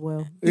hide it as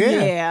well.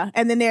 Yeah.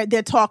 And then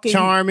they're talking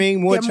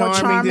more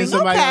charming than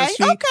somebody on the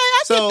street. Okay,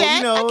 I get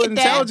that.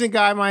 Intelligent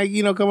guy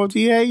might, come up to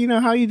you, "Hey,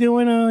 how you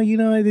doing?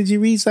 Did you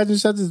read such and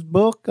such's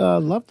book?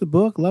 Love the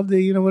book, love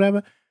the,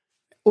 whatever."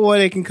 Or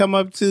they can come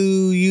up to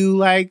you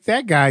like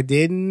that guy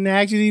did and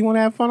actually want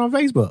to have fun on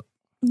Facebook.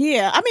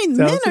 Yeah, I mean,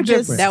 men are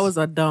just... That was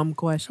a dumb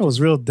question. That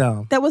was real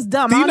dumb. That was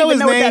dumb. I don't even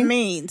know what that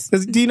means.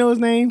 Do you know his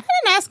name? I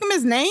didn't ask him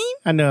his name.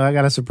 I know. I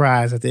got a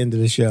surprise at the end of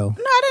the show.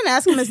 No, I didn't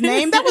ask him his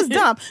name. That was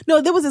dumb. No,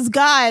 there was this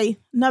guy,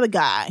 another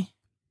guy.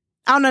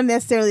 I don't know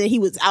necessarily that he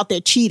was out there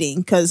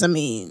cheating because, I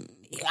mean,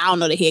 I don't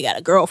know that he got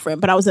a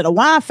girlfriend, but I was at a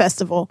wine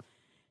festival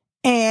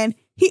and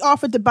he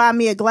offered to buy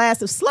me a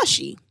glass of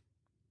slushy.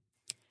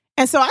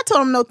 And so I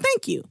told him, no,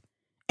 thank you.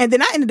 And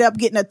then I ended up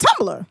getting a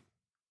tumbler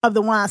of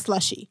the wine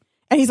slushy.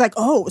 And he's like,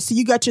 "Oh, so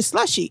you got your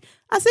slushy?"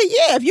 I said,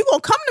 "Yeah, if you going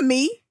to come to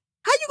me,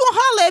 how you going to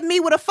holler at me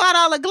with a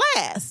 $5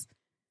 glass?"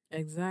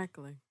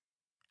 Exactly.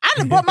 I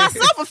done bought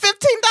myself a $15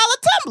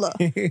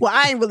 tumbler. Well,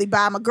 I ain't really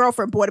buy, my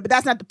girlfriend bought it, but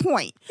that's not the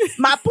point.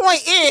 My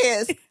point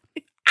is,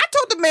 I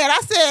told the man,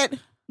 I said,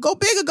 "Go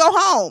big or go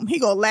home." He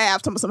going to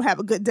laugh, tell me some have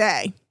a good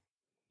day.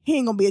 He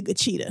ain't going to be a good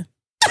cheater.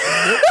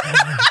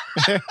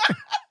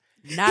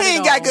 He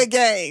ain't got good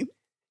game.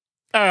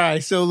 All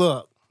right, so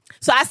look.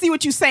 So I see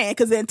what you're saying,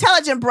 because the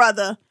intelligent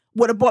brother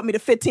would have bought me the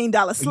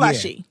 $15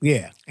 slushy.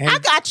 Yeah. I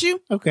got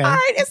you. Okay. All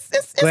right.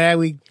 It's glad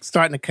we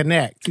starting to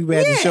connect. Too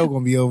bad the show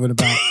going to be over in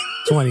about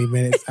 20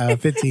 minutes,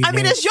 15 minutes. I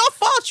mean, it's your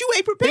fault. You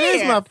ain't prepared.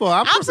 It is my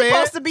fault. I'm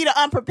supposed to be the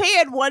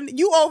unprepared one.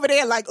 You over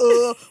there like,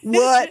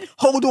 what?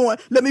 Hold on.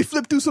 Let me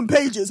flip through some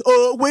pages.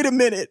 Wait a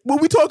minute. What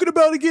we talking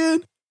about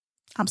again?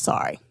 I'm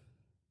sorry.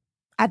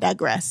 I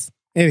digress.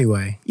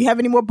 Anyway. You have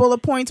any more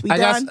bullet points? We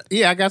done?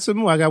 I got some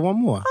more. I got one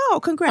more. Oh,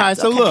 congrats. All right,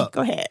 so look.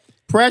 Go ahead.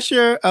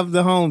 Pressure of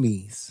the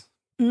homies.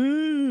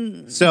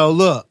 So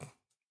look,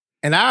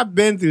 and I've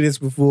been through this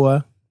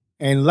before,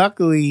 and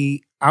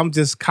luckily I'm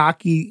just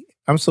cocky.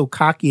 I'm so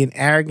cocky and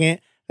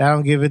arrogant that I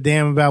don't give a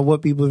damn about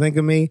what people think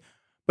of me.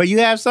 But you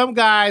have some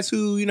guys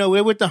who,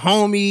 they're with the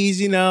homies,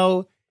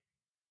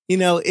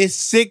 it's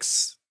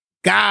 6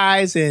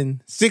 guys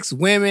and 6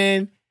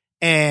 women,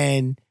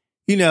 and,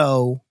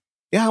 yeah,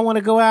 I want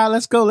to go out.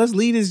 Let's go. Let's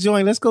leave this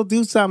joint. Let's go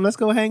do something. Let's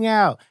go hang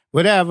out.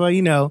 Whatever,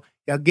 y'all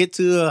get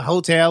to a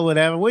hotel,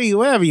 whatever,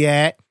 wherever you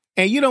at.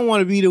 And you don't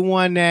want to be the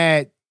one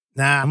that,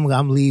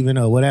 I'm leaving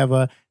or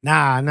whatever.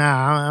 Because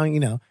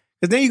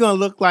then you're going to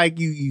look like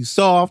you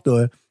soft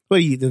or, what are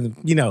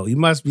you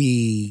must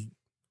be,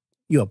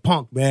 you're a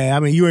punk, man. I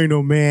mean, you ain't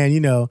no man,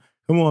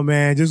 come on,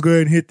 man, just go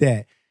ahead and hit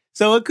that.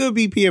 So it could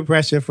be peer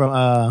pressure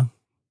from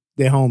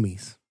their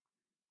homies,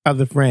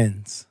 other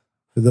friends,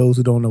 for those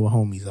who don't know what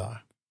homies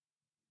are.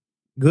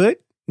 Good?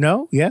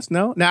 No? Yes?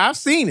 No? Now, I've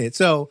seen it,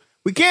 so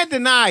we can't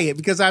deny it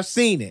because I've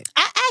seen it.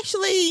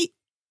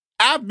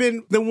 I've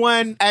been the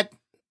one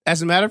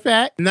as a matter of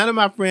fact, none of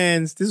my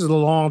friends, this was a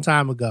long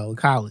time ago in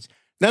college,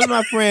 none of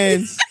my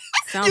friends...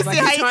 Sounds like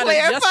you're trying to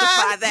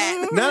justify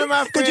that. None of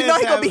my friends... Because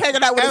he's going to be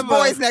hanging out with his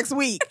boys next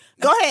week.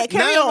 Go ahead,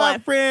 carry on. None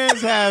of my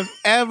friends have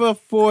ever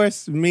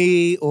forced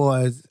me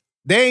or...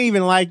 They ain't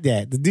even like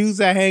that. The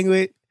dudes I hang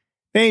with,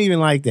 they ain't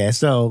even like that.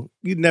 So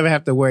you'd never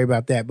have to worry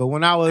about that. But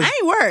when I was... I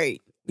ain't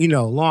worried.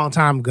 A long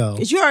time ago.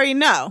 Because you already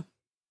know.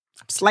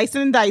 I'm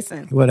slicing and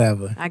dicing.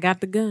 Whatever. I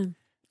got the gun.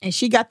 And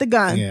she got the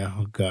gun. Yeah,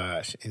 oh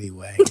gosh.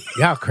 Anyway,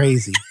 y'all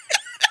crazy.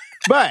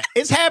 But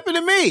it's happened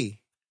to me.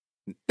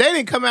 They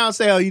didn't come out and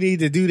say, "Oh, you need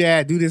to do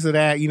that, do this or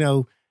that,"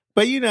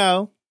 But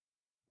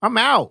I'm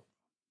out.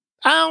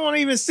 I don't want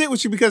to even sit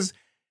with you because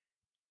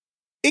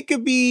it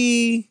could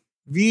be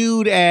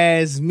viewed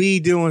as me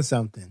doing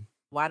something.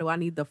 Why do I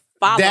need to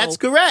follow? That's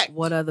correct.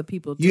 What other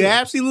people do? You're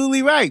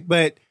absolutely right.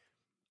 But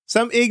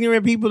some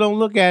ignorant people don't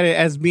look at it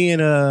as being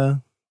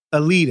a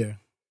leader.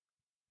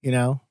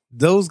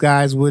 Those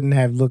guys wouldn't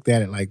have looked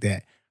at it like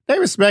that. They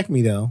respect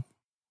me though.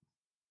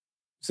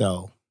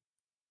 So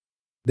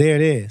there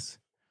it is.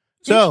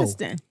 So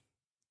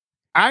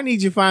I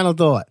need your final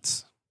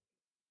thoughts.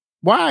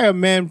 Why are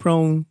men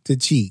prone to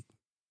cheat?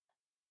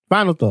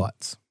 Final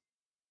thoughts.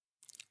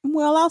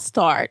 Well, I'll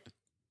start.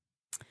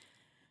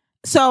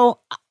 So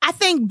I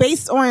think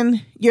based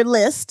on your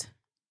list,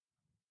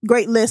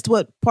 great list,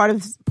 what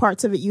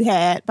parts of it you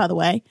had, by the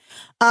way.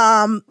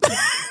 I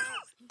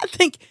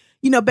think,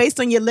 based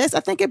on your list,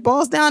 I think it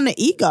boils down to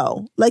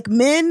ego. Like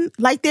men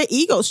like their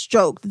ego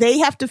stroked. They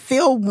have to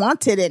feel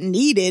wanted and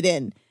needed.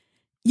 And,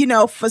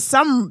 for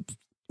some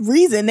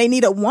reason, they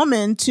need a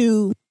woman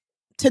to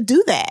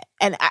do that.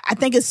 And I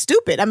think it's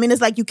stupid. I mean,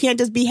 it's like you can't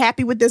just be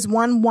happy with this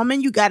one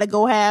woman. You got to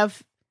go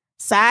have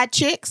side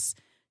chicks,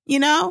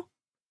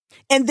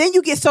 And then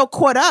you get so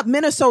caught up.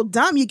 Men are so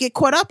dumb. You get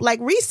caught up. Like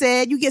Ree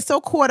said, you get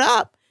so caught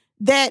up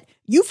that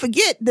you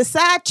forget the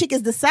side chick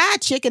is the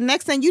side chick. And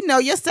next thing you know,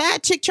 your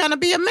side chick trying to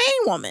be a main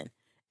woman.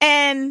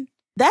 And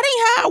that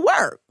ain't how it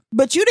works.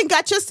 But you done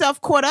got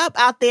yourself caught up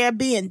out there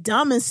being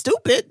dumb and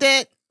stupid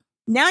that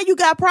now you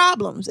got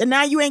problems. And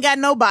now you ain't got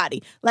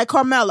nobody. Like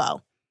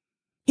Carmelo.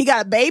 He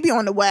got a baby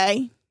on the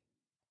way.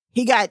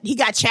 He got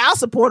child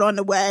support on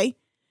the way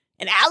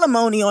and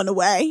alimony on the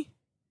way.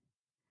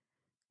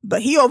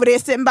 But he over there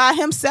sitting by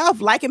himself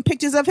liking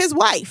pictures of his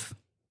wife.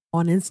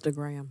 On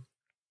Instagram.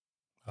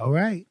 All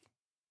right.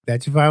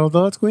 That's your final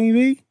thoughts, Queen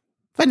Vee?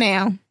 For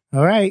now.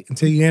 All right.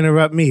 Until you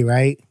interrupt me,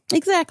 right?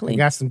 Exactly. I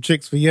got some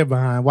tricks for your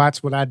behind.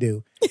 Watch what I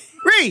do.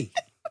 Ree,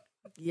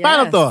 Yes.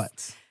 final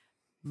thoughts.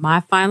 My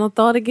final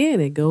thought again,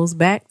 it goes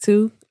back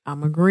to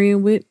I'm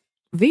agreeing with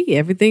V,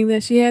 everything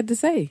that she had to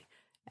say.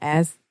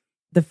 As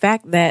the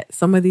fact that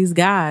some of these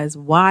guys,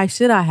 why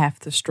should I have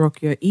to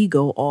stroke your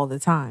ego all the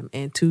time?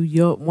 And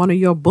to one of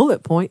your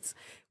bullet points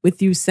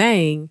with you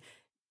saying,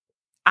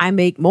 I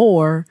make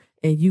more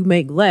and you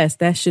make less,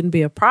 that shouldn't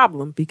be a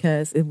problem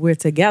because if we're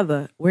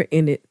together, we're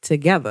in it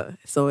together.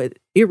 So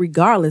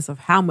irregardless of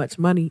how much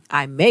money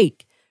I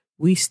make,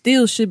 we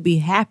still should be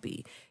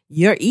happy.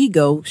 Your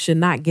ego should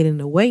not get in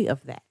the way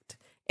of that.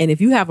 And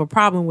if you have a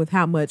problem with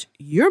how much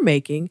you're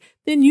making,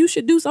 then you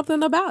should do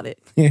something about it.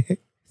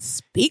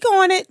 Speak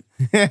on it.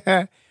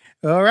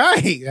 All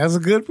right. That's a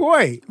good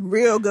point.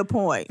 Real good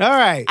point. All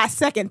right. I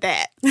second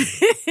that.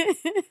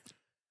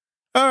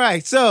 All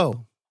right.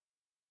 So,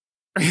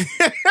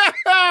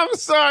 I'm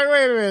sorry.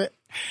 Wait a minute.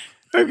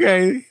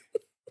 Okay.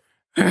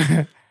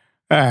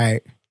 All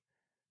right.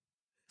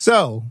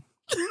 So,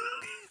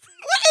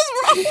 What is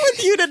wrong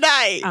with you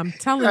tonight? I'm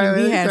telling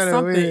you, he had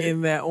something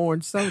in that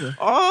orange soda.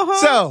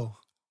 So,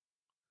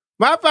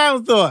 my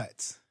final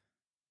thoughts.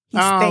 He's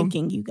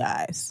thanking you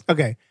guys.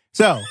 Okay.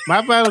 So,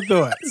 my final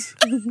thoughts.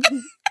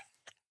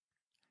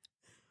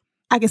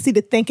 I can see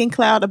the thinking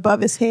cloud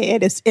above his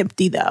head. It's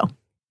empty, though.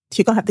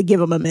 You're going to have to give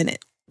him a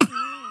minute.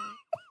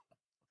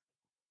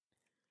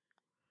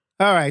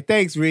 All right.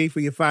 Thanks, Ree,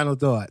 for your final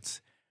thoughts.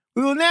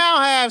 We will now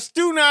have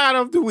Stu Nod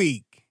of the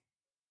Week.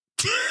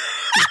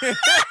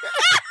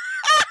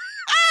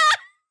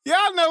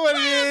 Y'all know what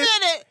it is.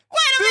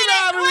 Stu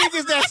Nod of the Week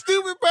is that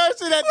stupid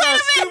person that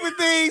does stupid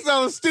things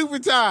on a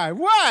stupid time.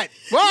 What?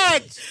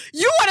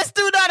 You want a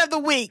Stu Nod of the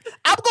Week.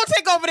 I'm going to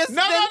take over this.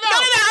 No.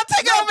 I'm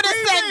taking over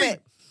this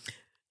segment.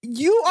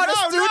 You are the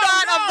Stu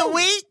Nod of the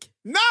Week?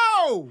 No.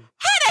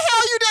 How the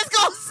hell you just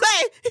going to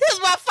say, here's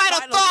my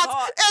final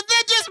thoughts, and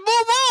then just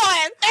move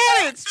on?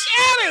 Edit.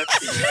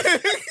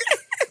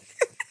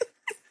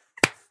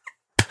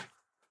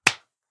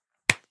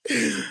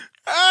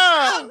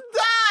 I'm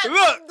done.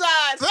 Look, I'm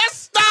done. let's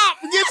stop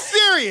and get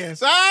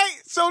serious, all right?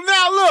 So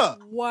now look.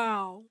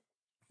 Wow.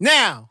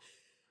 Now,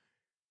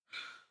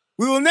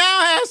 we will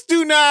now have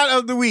Stu Nod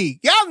of the Week.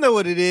 Y'all know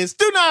what it is.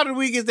 Stu Nod of the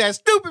Week is that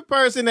stupid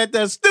person that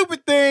does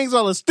stupid things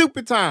all a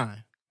stupid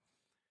time.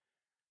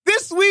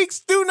 This week's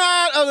Stu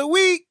Nod of the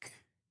Week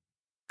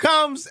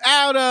comes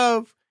out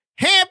of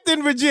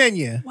Hampton,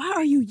 Virginia. Why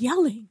are you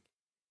yelling?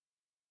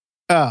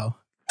 Oh.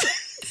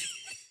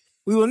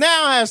 We will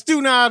now have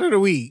Stu Nod of the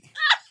Week.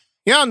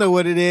 Y'all know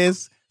what it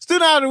is. Stu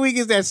Nod of the Week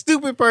is that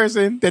stupid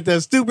person that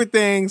does stupid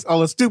things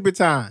all a stupid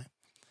time.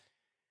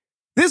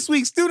 This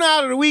week's Stu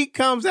Nod of the Week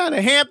comes out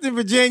of Hampton,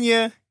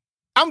 Virginia.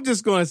 I'm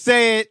just going to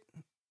say it.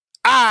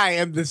 I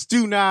am the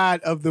Stu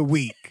Nod of the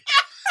Week.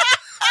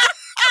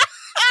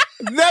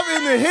 Never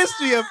in the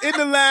history of In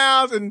the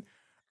Lounge and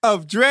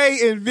of Dre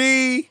and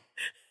Vee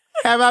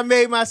have I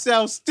made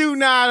myself Stu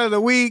Nod of the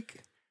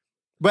Week,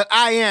 but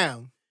I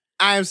am.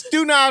 I am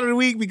Stu Nod of the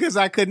Week because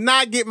I could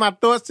not get my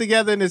thoughts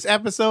together in this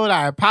episode.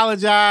 I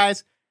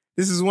apologize.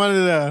 This is one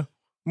of the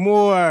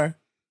more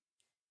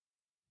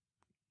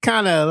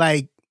kind of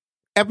like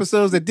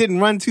episodes that didn't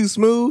run too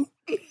smooth.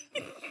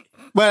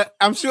 But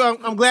I'm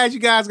glad you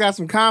guys got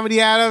some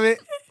comedy out of it.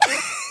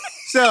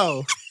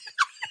 So,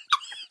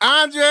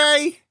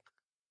 Andre,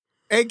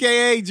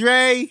 a.k.a.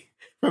 Dre,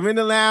 from In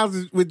the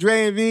Lounge with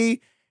Dre and Vee,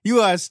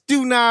 you are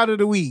Stu Nod of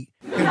the Week.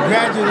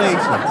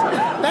 Congratulations.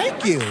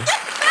 Thank you.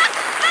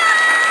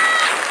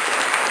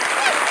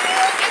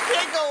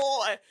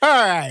 All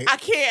right. I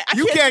can't.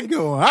 You can't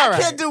go on. All right.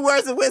 I can't do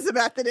words of wisdom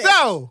after this.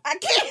 So, I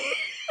can't.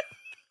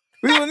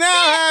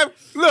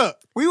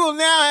 we will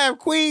now have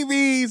Queen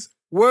Vee's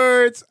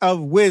words of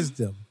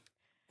wisdom.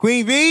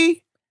 Queen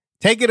Vee,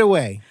 take it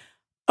away.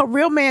 A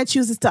real man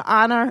chooses to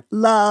honor,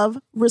 love,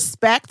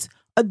 respect,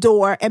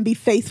 adore, and be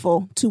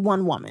faithful to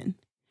one woman.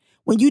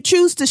 When you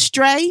choose to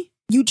stray,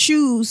 you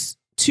choose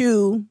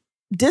to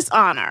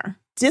dishonor,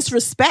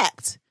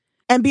 disrespect,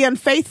 and be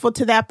unfaithful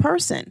to that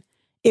person.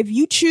 If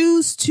you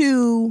choose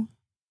to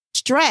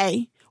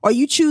stray, or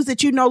you choose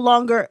that you no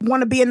longer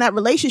want to be in that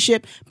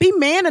relationship, be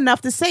man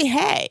enough to say,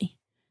 hey,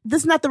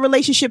 this is not the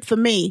relationship for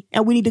me,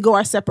 and we need to go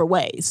our separate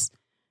ways.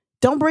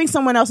 Don't bring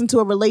someone else into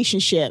a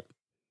relationship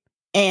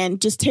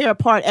and just tear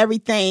apart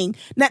everything.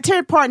 Tear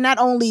apart not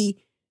only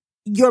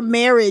your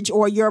marriage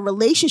or your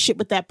relationship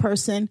with that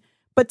person,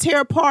 but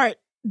tear apart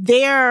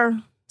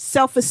their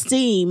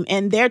self-esteem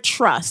and their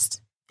trust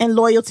and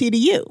loyalty to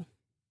you.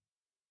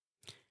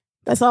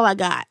 That's all I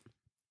got.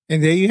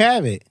 And there you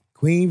have it.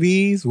 Queen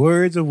Vee's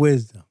words of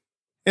wisdom.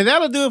 And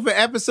that'll do it for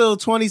episode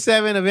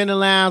 27 of In the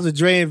Lounge with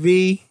Dre and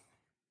Vee.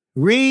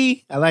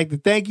 Ree, I'd like to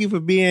thank you for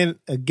being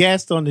a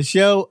guest on the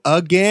show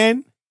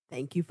again.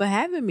 Thank you for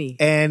having me.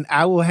 And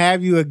I will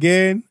have you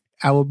again.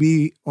 I will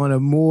be on a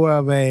more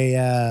of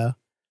a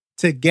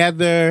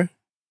together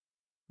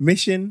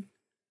mission,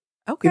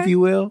 if you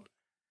will.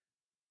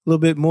 A little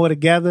bit more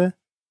together.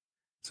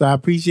 So I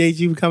appreciate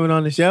you coming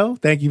on the show.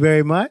 Thank you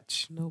very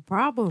much. No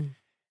problem.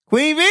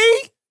 Queen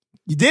Vee,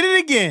 you did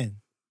it again.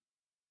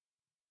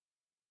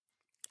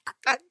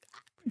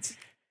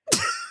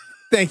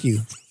 Thank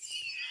you.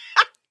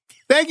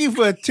 Thank you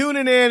for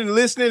tuning in and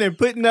listening and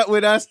putting up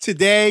with us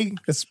today,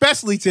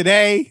 especially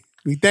today.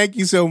 We thank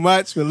you so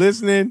much for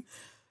listening.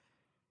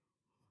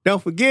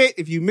 Don't forget,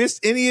 if you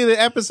missed any of the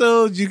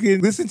episodes, you can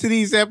listen to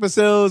these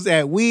episodes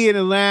at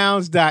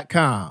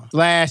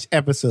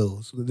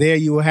weinthelounge.com/episodes. There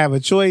you will have a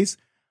choice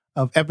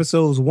of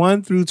episodes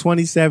 1 through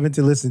 27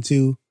 to listen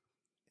to.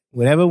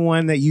 Whatever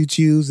one that you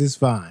choose is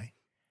fine.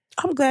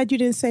 I'm glad you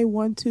didn't say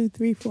 1, 2,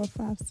 3, 4,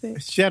 5,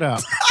 6. Shut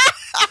up.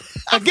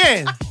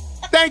 Again,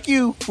 thank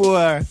you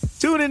for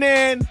tuning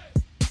in,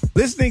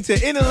 listening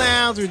to In the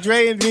Lounge with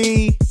Dre and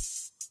Vee.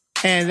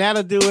 And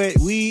that'll do it.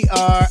 We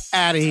are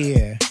out of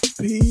here.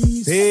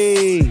 Peace.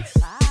 Peace.